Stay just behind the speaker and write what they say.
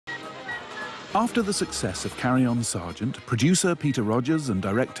After the success of Carry On Sergeant, producer Peter Rogers and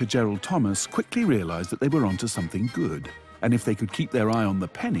director Gerald Thomas quickly realised that they were onto something good. And if they could keep their eye on the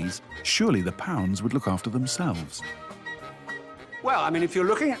pennies, surely the pounds would look after themselves. Well, I mean, if you're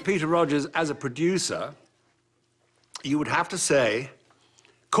looking at Peter Rogers as a producer, you would have to say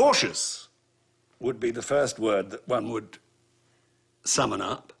cautious would be the first word that one would summon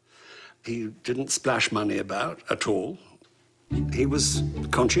up. He didn't splash money about at all. He was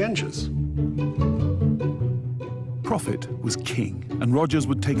conscientious. Profit was king, and Rogers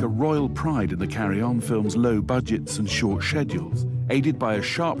would take a royal pride in the Carry On film's low budgets and short schedules, aided by a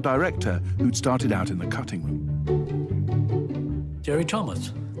sharp director who'd started out in the cutting room. Jerry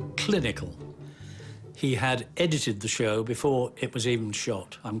Thomas, clinical. He had edited the show before it was even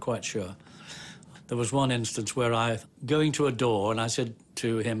shot, I'm quite sure. There was one instance where going to a door, and I said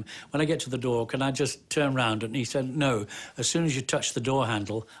to him, when I get to the door, can I just turn round? And he said, no, as soon as you touch the door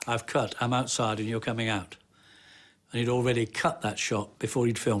handle, I've cut, I'm outside and you're coming out. And he'd already cut that shot before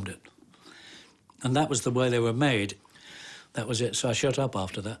he'd filmed it. And that was the way they were made. That was it, so I shut up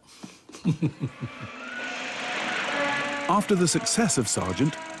after that. After the success of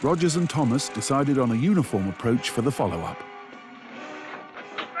Sergeant, Rogers and Thomas decided on a uniform approach for the follow-up.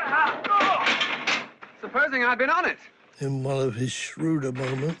 Supposing I'd been on it. In one of his shrewder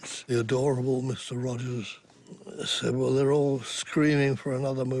moments, the adorable Mr. Rogers said, well, they're all screaming for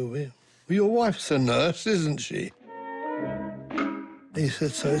another movie. Well, your wife's a nurse, isn't she? He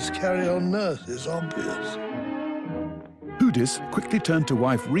said, so it's Carry On Nurse, it's obvious. Houdis quickly turned to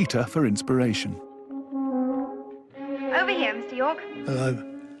wife Rita for inspiration. Over here, Mr. York. And I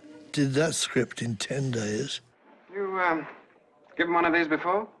did that script in 10 days. You, given one of these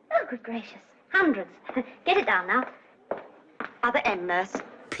before? Oh, good gracious. Hundreds. Get it down now. Other end, nurse.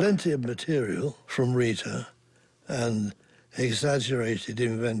 Plenty of material from Rita and exaggerated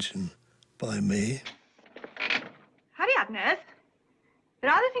invention by me. Hurry up, nurse. There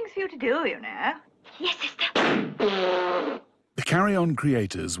are other things for you to do, you know. Yes, sister. The Carry On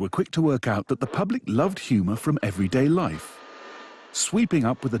creators were quick to work out that the public loved humour from everyday life, sweeping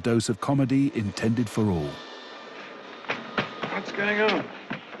up with a dose of comedy intended for all. What's going on?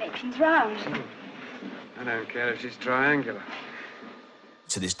 She's round. I don't care if she's triangular.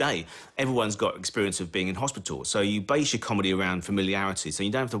 To this day, everyone's got experience of being in hospital, so you base your comedy around familiarity, so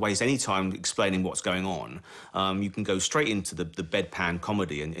you don't have to waste any time explaining what's going on. You can go straight into the bedpan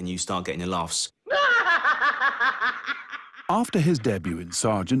comedy and you start getting your laughs. After his debut in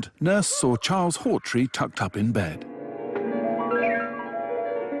Sergeant, Nurse saw Charles Hawtrey tucked up in bed.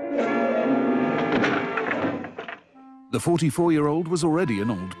 The 44-year-old was already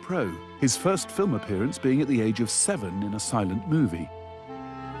an old pro, his first film appearance being at the age of 7 in a silent movie.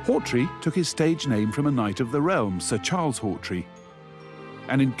 Hawtrey took his stage name from a knight of the realm, Sir Charles Hawtrey,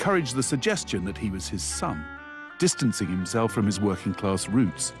 and encouraged the suggestion that he was his son, distancing himself from his working-class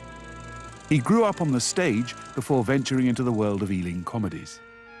roots. He grew up on the stage before venturing into the world of Ealing comedies.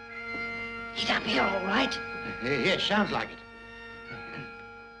 He's up here, all right. Yes, sounds like it.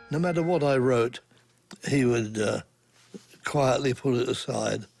 No matter what I wrote, he would quietly put it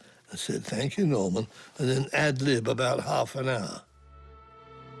aside and said, thank you, Norman, and then ad-lib about half an hour.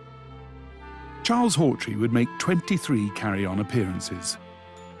 Charles Hawtrey would make 23 Carry On appearances,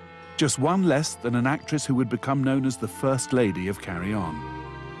 just one less than an actress who would become known as the First Lady of Carry On.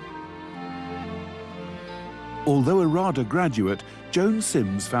 Although a RADA graduate, Joan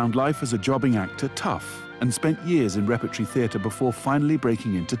Sims found life as a jobbing actor tough and spent years in repertory theatre before finally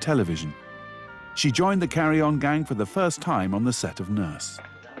breaking into television. She joined the Carry On gang for the first time on the set of Nurse.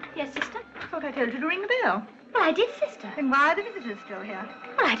 Yes, sister? I thought I told you to ring the bell. Well, I did, sister. Then why are the visitors still here?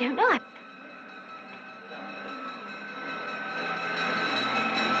 Well, I don't know.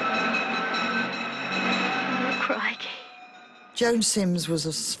 Oh, crikey. Joan Sims was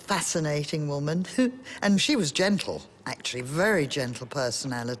a fascinating woman, and she was gentle, actually, very gentle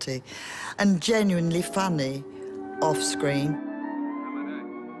personality, and genuinely funny off-screen.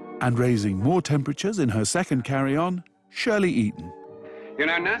 And raising more temperatures in her second Carry On, Shirley Eaton. You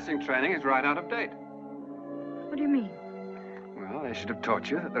know, nursing training is right out of date. What do you mean? Well, they should have taught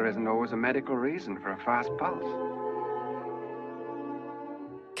you that there isn't always a medical reason for a fast pulse.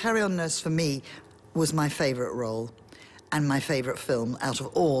 Carry On Nurse, for me, was my favourite role and my favourite film out of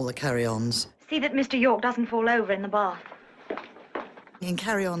all the Carry Ons. See that Mr. York doesn't fall over in the bath. In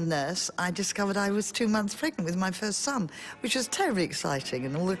Carry On Nurse, I discovered I was 2 months pregnant with my first son, which was terribly exciting,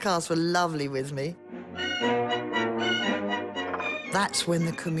 and all the cast were lovely with me. That's when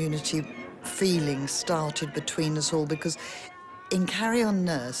the community feeling started between us all, because in Carry On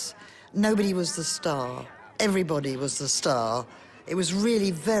Nurse, nobody was the star. Everybody was the star. It was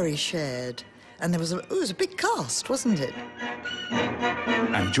really very shared. And it was a big cast, wasn't it?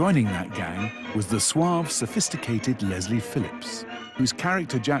 And joining that gang was the suave, sophisticated Leslie Phillips, whose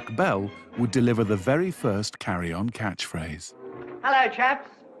character Jack Bell would deliver the very first carry-on catchphrase. Hello, chaps.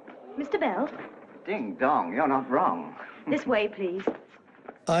 Mr. Bell? Ding dong, you're not wrong. This way, please.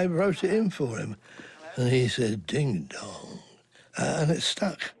 I wrote it in for him, and he said, ding dong, and it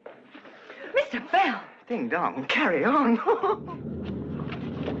stuck. Mr. Bell! Ding dong, carry on.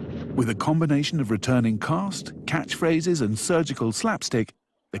 With a combination of returning cast, catchphrases and surgical slapstick,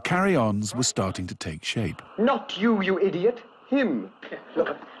 the carry-ons were starting to take shape. Not you, you idiot. Him.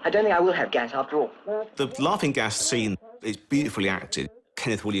 Look, I don't think I will have gas after all. The laughing gas scene is beautifully acted.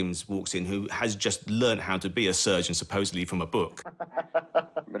 Kenneth Williams walks in, who has just learned how to be a surgeon, supposedly from a book.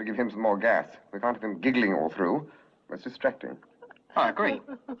 Better give him some more gas. We can't have him giggling all through. That's distracting. I agree.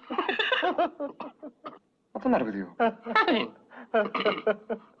 What's the matter with you? Nothing.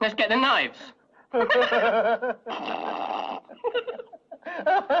 Let's get the knives.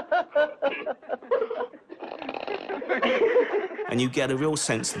 And you get a real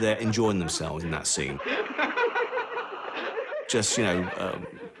sense that they're enjoying themselves in that scene. Just, you know,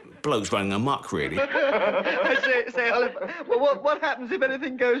 blokes running amok, really. Say, Oliver, well, what happens if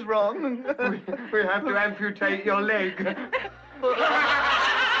anything goes wrong? We have to amputate your leg.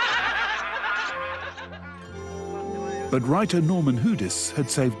 But writer Norman Houdis had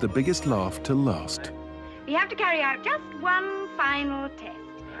saved the biggest laugh till last. We have to carry out just one final test.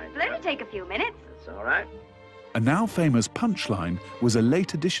 It'll only take a few minutes. That's all right. A now famous punchline was a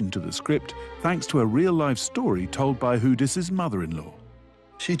late addition to the script thanks to a real-life story told by Houdis's mother-in-law.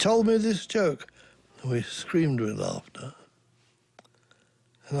 She told me this joke, and we screamed with laughter.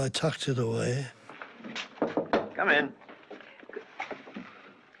 And I tucked it away. Come in.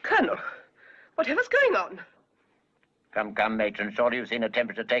 Colonel, whatever's going on? Come, Matron. Surely you've seen a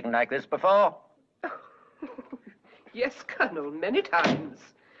temperature taken like this before? Yes, Colonel, many times.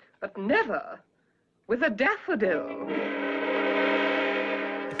 But never with a daffodil.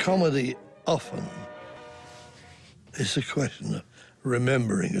 Comedy often is a question of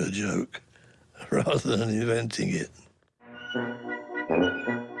remembering a joke rather than inventing it.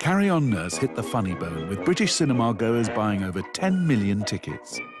 Carry On Nurse hit the funny bone, with British cinema goers buying over 10 million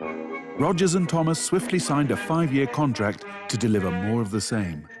tickets. Rogers and Thomas swiftly signed a 5-year contract to deliver more of the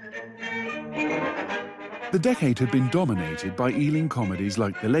same. The decade had been dominated by Ealing comedies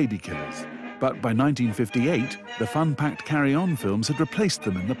like The Ladykillers, but by 1958, the fun-packed Carry On films had replaced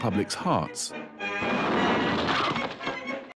them in the public's hearts.